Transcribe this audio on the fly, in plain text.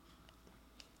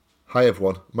Hi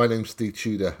everyone, my name's Steve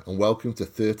Tudor and welcome to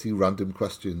 30 Random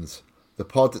Questions, the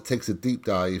pod that takes a deep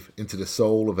dive into the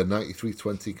soul of a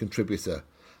 9320 contributor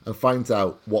and finds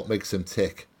out what makes him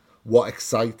tick, what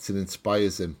excites and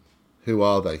inspires him. Who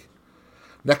are they?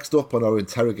 Next up on our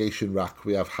interrogation rack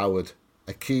we have Howard,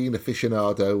 a keen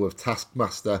aficionado of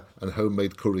Taskmaster and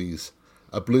homemade curries,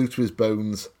 a blue to his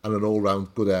bones and an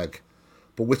all-round good egg.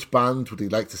 But which band would he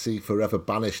like to see forever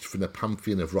banished from the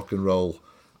pantheon of rock and roll?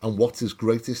 And what's his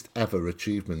greatest ever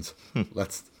achievement?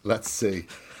 Let's see.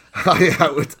 Hi,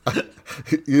 Howard.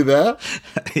 You there?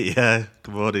 Yeah.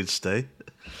 Good morning, Steve.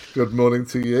 Good morning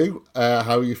to you.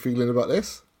 How are you feeling about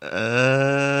this?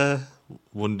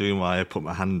 Wondering why I put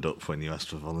my hand up when you asked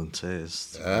for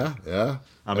volunteers. Yeah.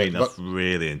 I mean, I've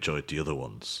really enjoyed the other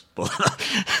ones, but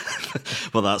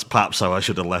but that's perhaps how I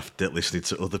should have left it, listening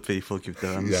to other people give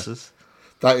their answers. Yeah.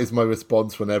 That is my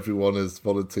response when everyone has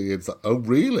volunteered. It's like, oh,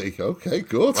 really? Okay,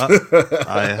 good. Well,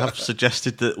 I have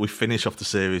suggested that we finish off the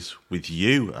series with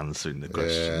you answering the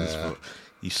questions, but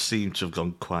you seem to have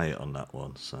gone quiet on that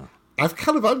one. So I've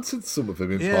kind of answered some of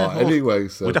them in part anyway.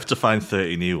 So we'd have to find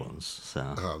 30 new ones.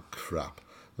 So. Oh, crap.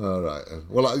 All right.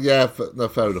 Well, yeah, no,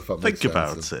 fair enough. Think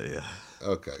about it, yeah.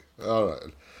 Okay, all right.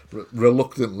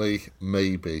 Reluctantly,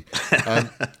 maybe.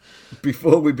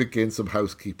 Before we begin some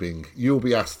housekeeping, you'll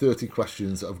be asked 30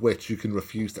 questions of which you can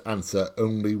refuse to answer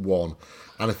only one.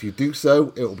 And if you do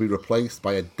so, it will be replaced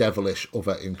by a devilish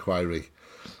other inquiry.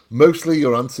 Mostly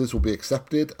your answers will be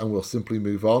accepted and we'll simply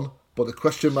move on, but the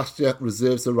question master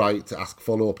reserves the right to ask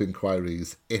follow-up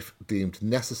inquiries if deemed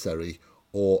necessary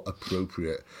or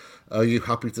appropriate. Are you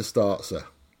happy to start, sir?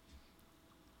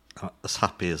 As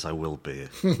happy as I will be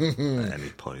at any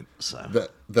point. So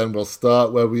then we'll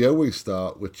start where we always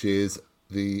start, which is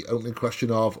the opening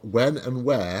question of when and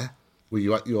where were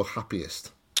you at your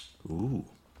happiest? Ooh.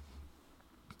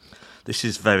 This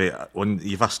is very, when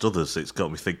you've asked others, it's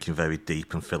got me thinking very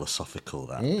deep and philosophical,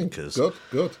 that, because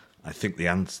good. I think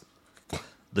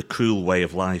the cruel way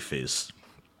of life is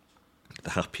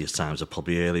the happiest times are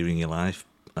probably earlier in your life.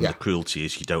 And the cruelty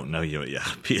is you don't know you're at your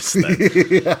happiest then.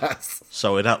 Yes.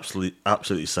 So I'd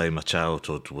absolutely say my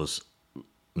childhood was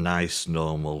nice,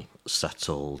 normal,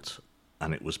 settled,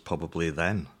 and it was probably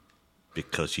then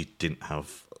because you didn't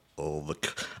have all the...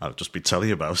 I've just been telling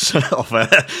you about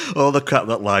all the crap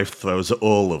that life throws at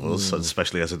all of us, and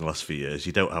especially as in the last few years.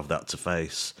 You don't have that to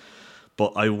face.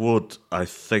 But I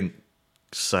think,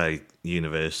 say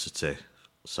university,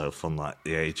 so from like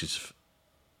the ages of...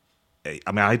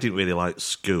 I mean, I didn't really like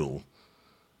school.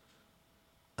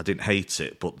 I didn't hate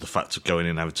it, but the fact of going in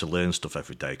and having to learn stuff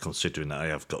every day, considering that I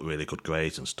have got really good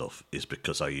grades and stuff, is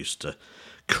because I used to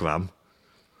cram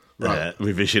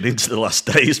revision into the last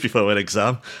days before an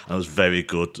exam. I was very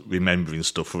good remembering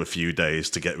stuff for a few days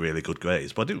to get really good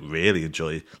grades, but I didn't really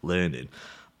enjoy learning.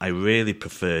 I really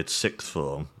preferred sixth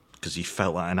form because you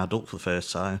felt like an adult for the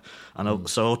first time. And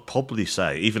so I would probably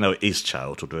say, even though it is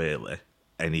childhood, really,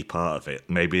 any part of it,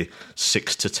 maybe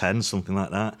 6 to 10, something like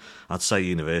that. I'd say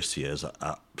university years I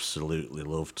absolutely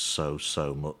loved so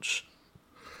much.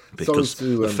 Because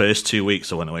the first 2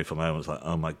 weeks I went away from home, I was like,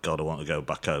 oh my God, I want to go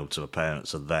back home to my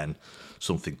parents. And then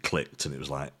something clicked and it was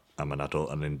like, I'm an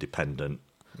adult and independent.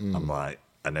 I'm like,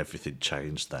 and everything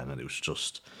changed then. And it was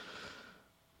just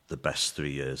the best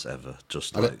 3 years ever.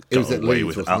 Just like got away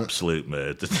with absolute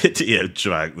murder.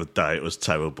 Drank, the diet was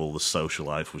terrible. The social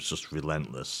life was just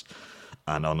relentless.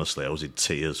 And honestly, I was in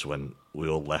tears when we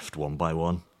all left one by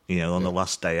one. On the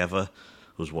last day ever,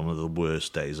 it was one of the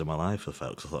worst days of my life, I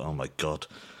felt. 'Cause I thought, oh my God,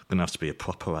 I'm going to have to be a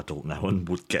proper adult now and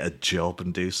would get a job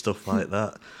and do stuff like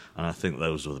that. And I think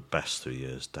those were the best 3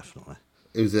 years, definitely.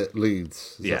 It was at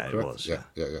Leeds? It was,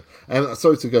 yeah.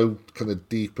 Sorry to go kind of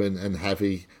deep and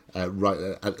heavy right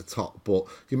at the top, but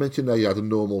you mentioned there you had a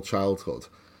normal childhood.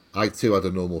 I too had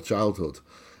a normal childhood.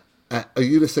 Are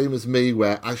you the same as me,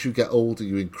 where as you get older,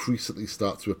 you increasingly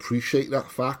start to appreciate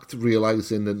that fact,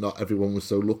 realising that not everyone was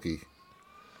so lucky?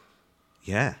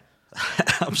 Yeah,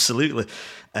 absolutely.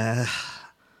 I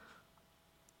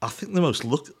think the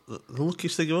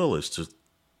luckiest thing of all is to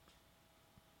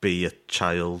be a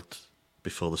child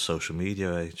before the social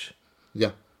media age.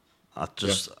 Yeah.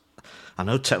 I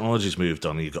know technology's moved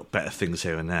on and you've got better things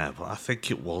here and there, but I think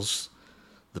it was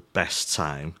the best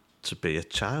time to be a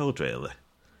child, really.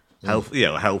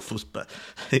 Health was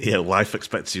better. Life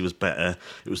expectancy was better.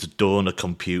 It was the dawn of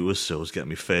computers, so I was getting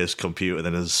my first computer,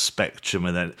 then a Spectrum,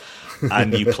 and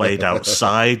you played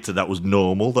outside. And that was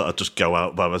normal. That I'd just go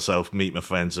out by myself, meet my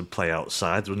friends, and play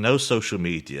outside. There was no social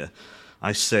media.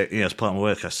 I sit, as part of my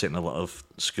work, I sit in a lot of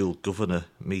school governor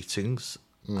meetings,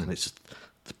 and it's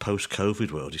the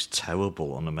post-COVID world is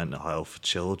terrible on the mental health for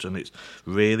children. It's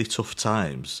really tough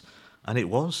times. And it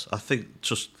was. I think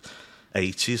just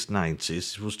 80s,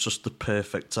 90s was just the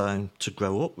perfect time to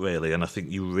grow up, really. And I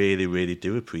think you really, really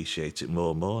do appreciate it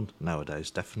more and more nowadays,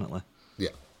 definitely. Yeah.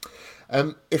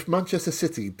 If Manchester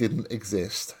City didn't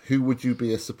exist, who would you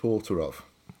be a supporter of?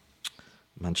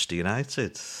 Manchester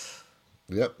United.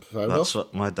 Yep, fair That's enough.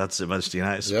 what my dad's a Manchester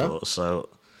United supporter. So,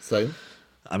 Same.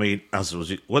 I mean,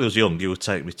 when I was young, you would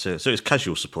take me to. So it's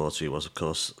casual supporter he was, of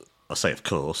course. I say, of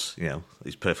course,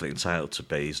 he's perfectly entitled to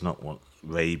be. He's not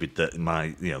rabid that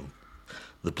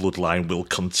the bloodline will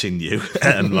continue,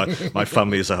 and my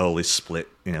family as a whole is split,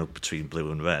 between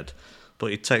blue and red.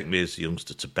 But he'd take me as a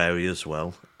youngster to Bury as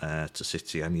well, to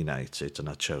City and United, and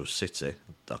I chose City.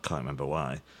 I can't remember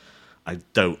why. I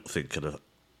don't think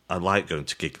I like going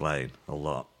to Gig Lane a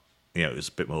lot. It was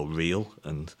a bit more real,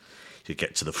 and you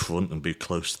get to the front and be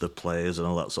close to the players and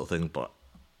all that sort of thing. But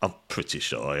I'm pretty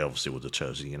sure I obviously would have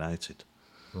chosen United.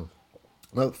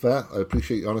 Well, fair. I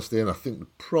appreciate your honesty, and I think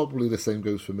probably the same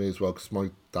goes for me as well, because my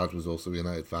dad was also a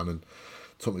United fan and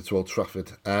took me to Old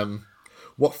Trafford.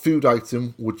 What food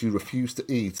item would you refuse to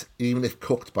eat, even if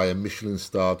cooked by a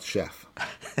Michelin-starred chef?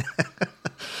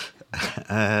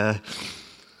 I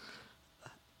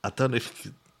don't know if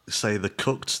you could say the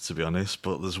cooked, to be honest,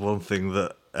 but there's one thing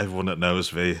that everyone that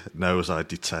knows me knows I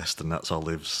detest, and that's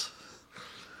olives.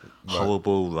 Right.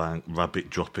 Horrible, rabbit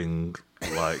dropping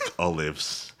like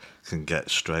olives can get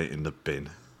straight in the bin.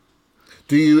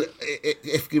 Do you,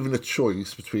 if given a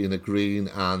choice between a green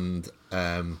and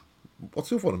what's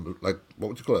the other one? Like, what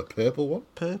would you call it? A purple one?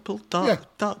 Purple,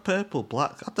 dark purple,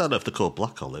 black. I don't know if they're called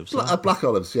black olives. Black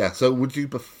olives, yeah. So would you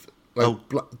do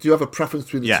you have a preference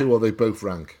between the two, or they both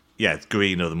rank? Yeah,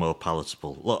 green are the more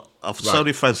palatable. Look, I've so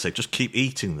many friends say just keep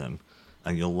eating them,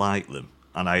 and you'll like them.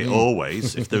 And I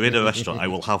always, if they're in a restaurant, I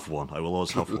will have one. I will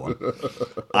always have one.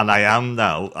 And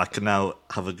I can now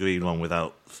have a green one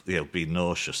without being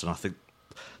nauseous. And I think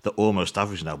they're almost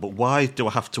average now. But why do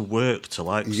I have to work to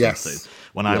like something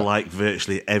when I like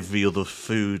virtually every other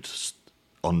food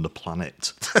on the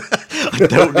planet?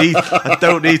 I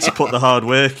don't need to put the hard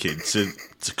work in to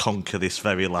conquer this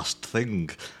very last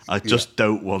thing. I just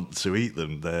don't want to eat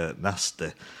them. They're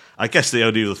nasty. I guess the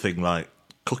only other thing, like,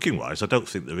 cooking-wise, I don't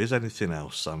think there is anything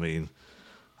else. I mean,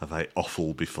 have I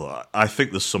offal before? I think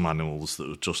there's some animals that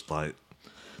are just like...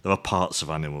 There are parts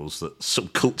of animals that some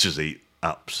cultures eat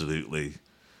absolutely...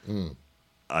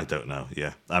 I don't know,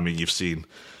 yeah. I mean, you've seen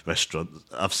restaurants...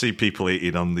 I've seen people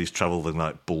eating on these travelling,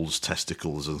 like, bull's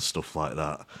testicles and stuff like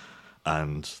that.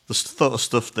 And the sort of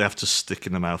stuff they have to stick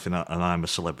in the mouth, and I'm a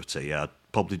celebrity. Yeah, I'd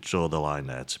probably draw the line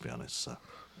there, to be honest, so...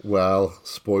 Well,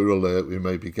 spoiler alert, we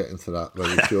may be getting to that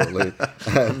very shortly.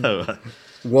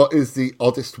 What is the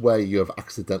oddest way you have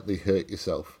accidentally hurt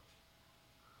yourself?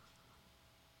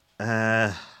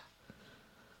 Wow.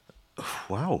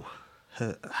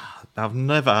 I've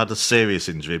never had a serious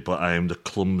injury, but I am the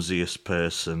clumsiest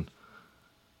person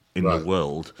in the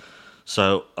world.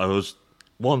 So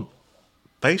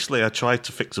basically I tried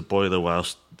to fix a boiler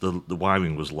whilst the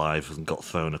wiring was live and got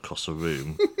thrown across a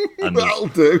room. And that'll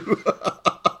do.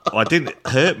 I didn't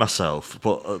hurt myself,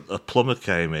 but a plumber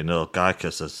came in, or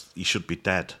Geico says, you should be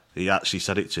dead. He actually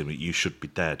said it to me, you should be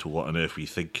dead. What on earth were you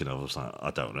thinking of? I was like,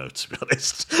 I don't know, to be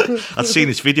honest. I'd seen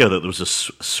this video that there was a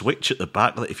switch at the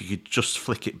back, that if you could just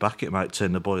flick it back, it might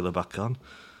turn the boiler back on.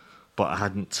 But I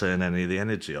hadn't turned any of the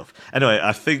energy off. Anyway,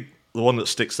 I think the one that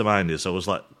sticks to mind is I was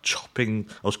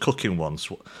cooking once,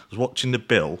 I was watching the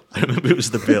bill, I remember it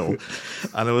was the bill,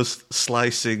 and I was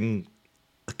slicing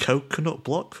a coconut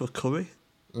block for curry.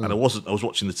 And I was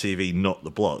watching the TV, not the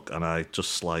block, and I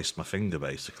just sliced my finger,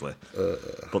 basically.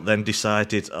 But then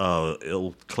decided,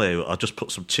 it'll clear, I'll just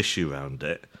put some tissue around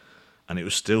it, and it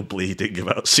was still bleeding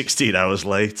about 16 hours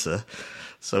later.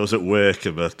 So I was at work,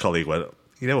 and my colleague went,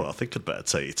 you know what, I think I'd better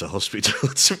take you to hospital,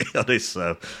 to be honest.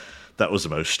 So that was the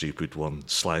most stupid one.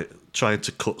 Trying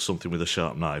to cut something with a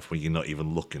sharp knife when you're not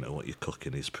even looking at what you're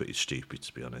cooking is pretty stupid,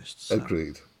 to be honest. So.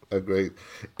 Agreed.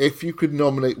 If you could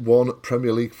nominate one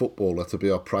Premier League footballer to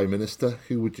be our Prime Minister,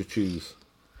 who would you choose?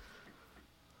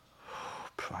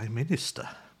 Prime Minister?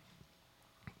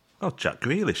 Oh, Jack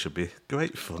Grealish would be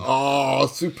great fun. Oh,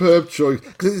 superb choice.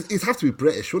 Because he'd have to be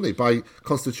British, wouldn't he, by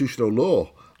constitutional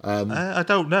law? I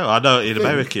don't know. I know in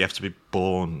America you have to be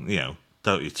born,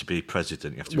 don't you, to be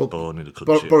president? You have to be born in the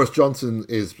country. Boris Johnson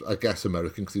is, I guess,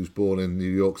 American because he was born in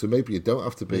New York, so maybe you don't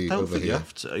have to be over here.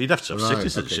 You'd have to have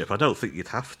citizenship. Okay. I don't think you'd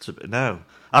have to. No.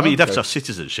 I mean, you'd have to have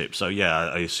citizenship, so yeah,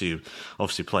 I assume,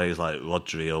 obviously, players like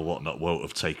Rodri or whatnot won't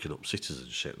have taken up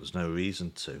citizenship. There's no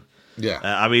reason to. Yeah.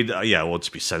 I want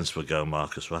to be sensible going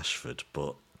Marcus Rashford,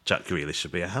 but Jack Grealish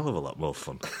should be a hell of a lot more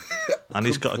fun. And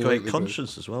he's got a great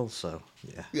conscience as well, so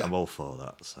yeah, I'm all for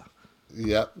that. So.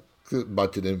 Yeah,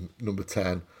 imagine him, number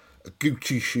 10. A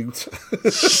Gucci shoot.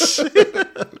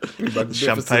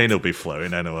 Champagne will be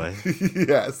flowing anyway.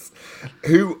 Yes.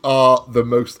 Who are the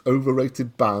most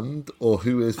overrated band, or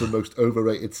who is the most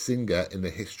overrated singer in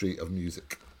the history of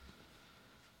music?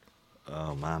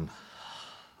 Oh, man.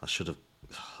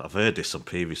 I've heard this on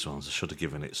previous ones. I should have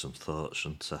given it some thought,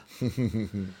 shouldn't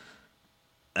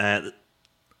I?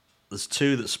 There's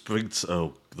two that spring to...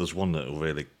 Oh, there's one that will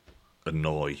really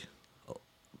annoy a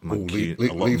lot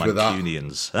of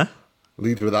Mancunians. Huh?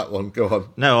 Lead with that one. Go on.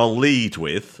 No, I'll lead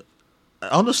with...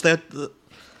 Honestly,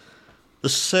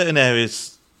 there's certain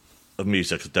areas of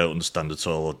music I don't understand at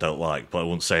all or don't like, but I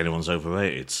wouldn't say anyone's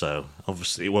overrated. So,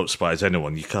 obviously, it won't surprise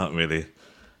anyone. You can't really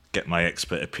get my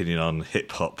expert opinion on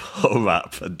hip-hop or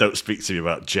rap, and don't speak to me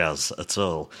about jazz at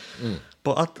all.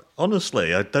 But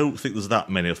honestly, I don't think there's that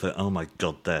many of them. Oh my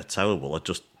God, they're terrible. I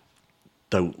just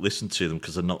don't listen to them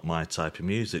because they're not my type of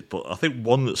music. But I think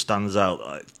one that stands out,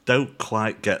 I don't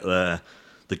quite get the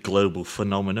global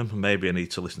phenomenon. Maybe I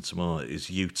need to listen to more. Is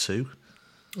U2.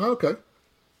 Okay.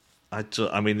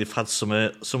 I mean, they've had some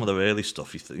of the early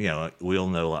stuff. Like, we all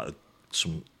know like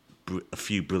a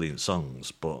few brilliant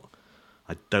songs, but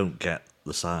I don't get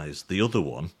the size. The other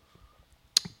one,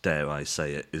 dare I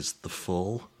say it, is The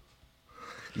Fall.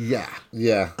 Yeah.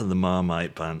 And the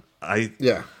Marmite Band. I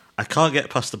can't get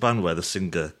past the band where the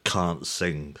singer can't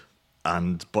sing,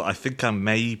 but I think I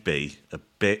may be a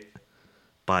bit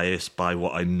biased by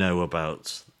what I know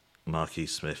about Marquis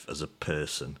Smith as a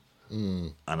person,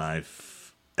 and I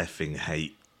effing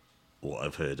hate what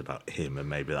I've heard about him, and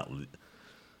maybe that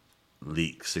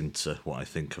leaks into what I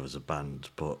think of as a band.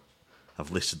 But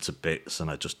I've listened to bits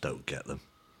and I just don't get them,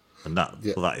 and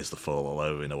that is The Fall all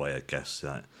over in a way, I guess.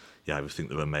 I either think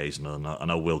they're amazing or not,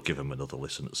 and I will give them another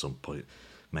listen at some point.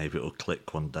 Maybe it'll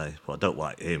click one day. But I don't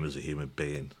like him as a human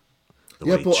being. The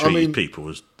way he treated people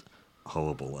was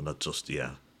horrible, and I'd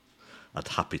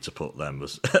happy to put them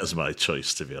as my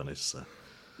choice, to be honest. So.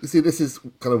 You see, this is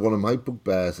kind of one of my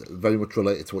bugbears, very much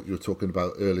related to what you were talking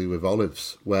about earlier with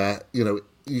Olives, where,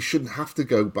 you shouldn't have to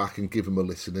go back and give them a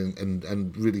listen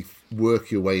and really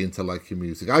work your way into liking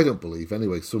music. I don't believe,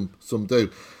 anyway. Some do.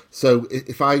 So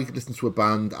if I listen to a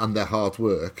band and their hard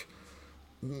work,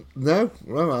 no,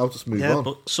 well, I'll just move on. Yeah,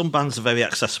 but some bands are very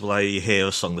accessible. Like you hear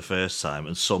a song the first time,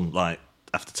 and some, like,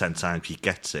 after 10 times you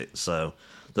get it. So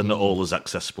they're not all as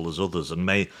accessible as others.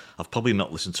 And I've probably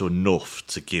not listened to enough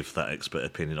to give that expert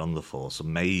opinion on The Fall. So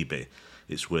maybe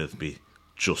it's worth me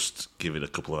just giving a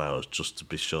couple of hours just to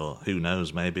be sure. Who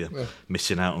knows? Maybe I'm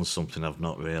missing out on something I've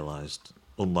not realised.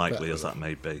 Unlikely as that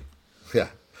may be. Yeah.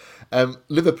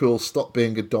 Liverpool stopped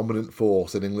being a dominant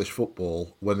force in English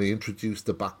football when they introduced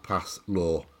the back pass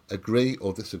law. Agree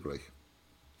or disagree?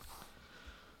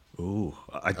 Ooh,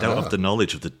 I don't have the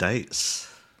knowledge of the dates.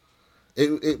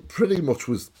 It pretty much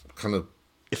was kind of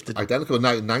identical.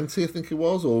 1990, I think it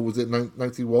was, or was it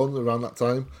 91, around that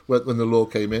time, when the law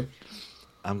came in?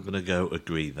 I'm going to go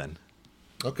agree then.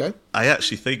 Okay. I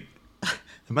actually think,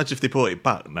 imagine if they brought it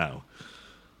back now.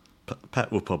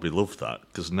 Pep would probably love that,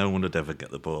 because no one would ever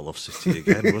get the ball off City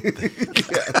again, would they?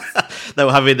 Though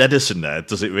having Edison there,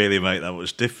 does it really make that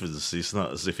much difference? It's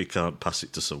not as if he can't pass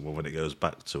it to someone when it goes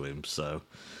back to him. So,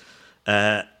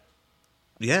 why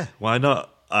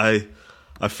not? I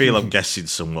feel I'm guessing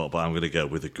somewhat, but I'm going to go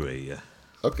with agree, yeah.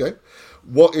 Okay.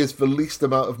 What is the least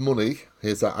amount of money,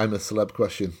 here's that I'm a celeb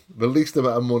question, the least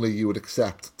amount of money you would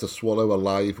accept to swallow a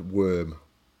live worm?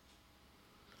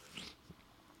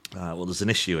 Well, there's an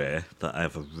issue here that I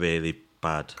have a really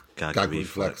bad gag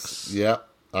reflex. Yeah,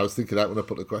 I was thinking that when I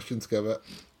put the question together.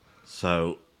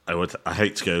 So I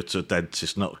hate to go to a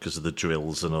dentist, not because of the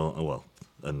drills and all,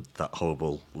 and that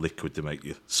horrible liquid they make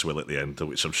you swill at the end,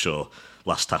 which I'm sure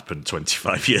last happened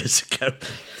 25 years ago.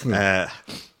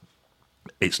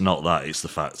 It's not that; it's the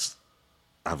fact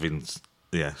having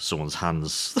someone's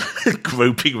hands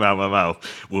groping around my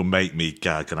mouth will make me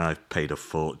gag, and I've paid a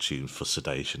fortune for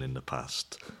sedation in the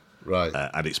past. Right.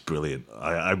 And it's brilliant.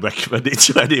 I recommend it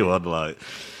to anyone. To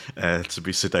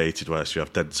be sedated whilst you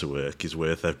have dental work is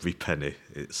worth every penny.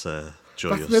 It's joyous.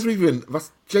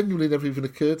 That's genuinely never even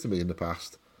occurred to me in the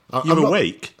past. You're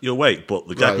awake, but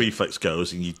the gag reflex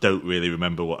goes and you don't really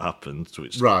remember what happened,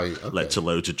 which led to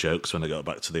loads of jokes when I got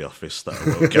back to the office that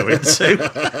I won't go into.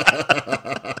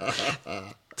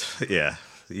 Yeah.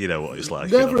 You know what it's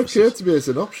like. Never occurred to me as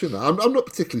an option. I'm not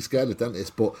particularly scared of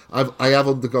dentists, but I have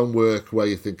undergone work where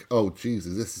you think, oh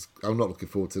Jesus, I'm not looking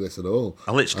forward to this at all.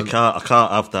 I literally can't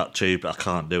have that tube. I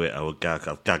can't do it. I will gag.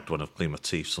 I've gagged when I've cleaned my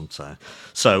teeth sometimes.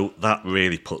 So that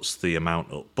really puts the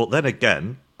amount up. But then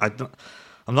again, I'm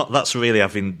not. That's really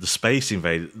having the space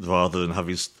invaded rather than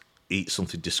having eat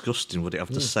something disgusting, would it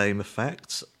have the same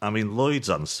effect? I mean, Lloyd's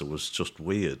answer was just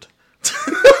weird.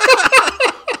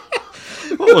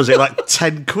 What was it, like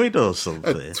 10 quid or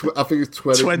something? I think it's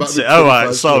 20. 20. Oh,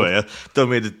 right, sorry. I don't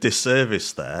mean a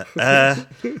disservice there. A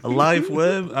live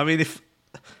worm? I mean, if...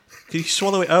 Can you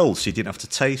swallow it whole so you didn't have to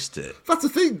taste it? That's the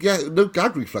thing, yeah. No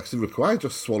gag reflex is required,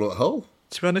 just swallow it whole.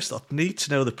 To be honest, I'd need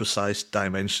to know the precise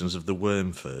dimensions of the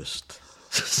worm first.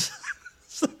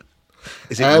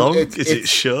 Is it long? Is it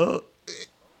short?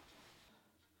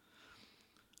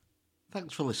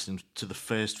 Thanks for listening to the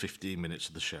first 15 minutes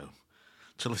of the show.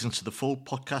 To listen to the full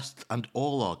podcast and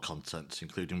all our contents,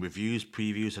 including reviews,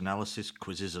 previews, analysis,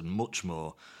 quizzes and much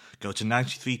more, go to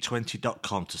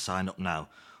 9320.com to sign up now,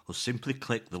 or simply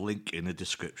click the link in the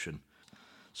description.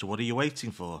 So what are you waiting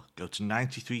for? Go to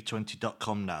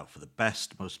 9320.com now for the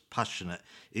best, most passionate,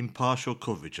 impartial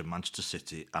coverage of Manchester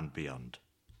City and beyond.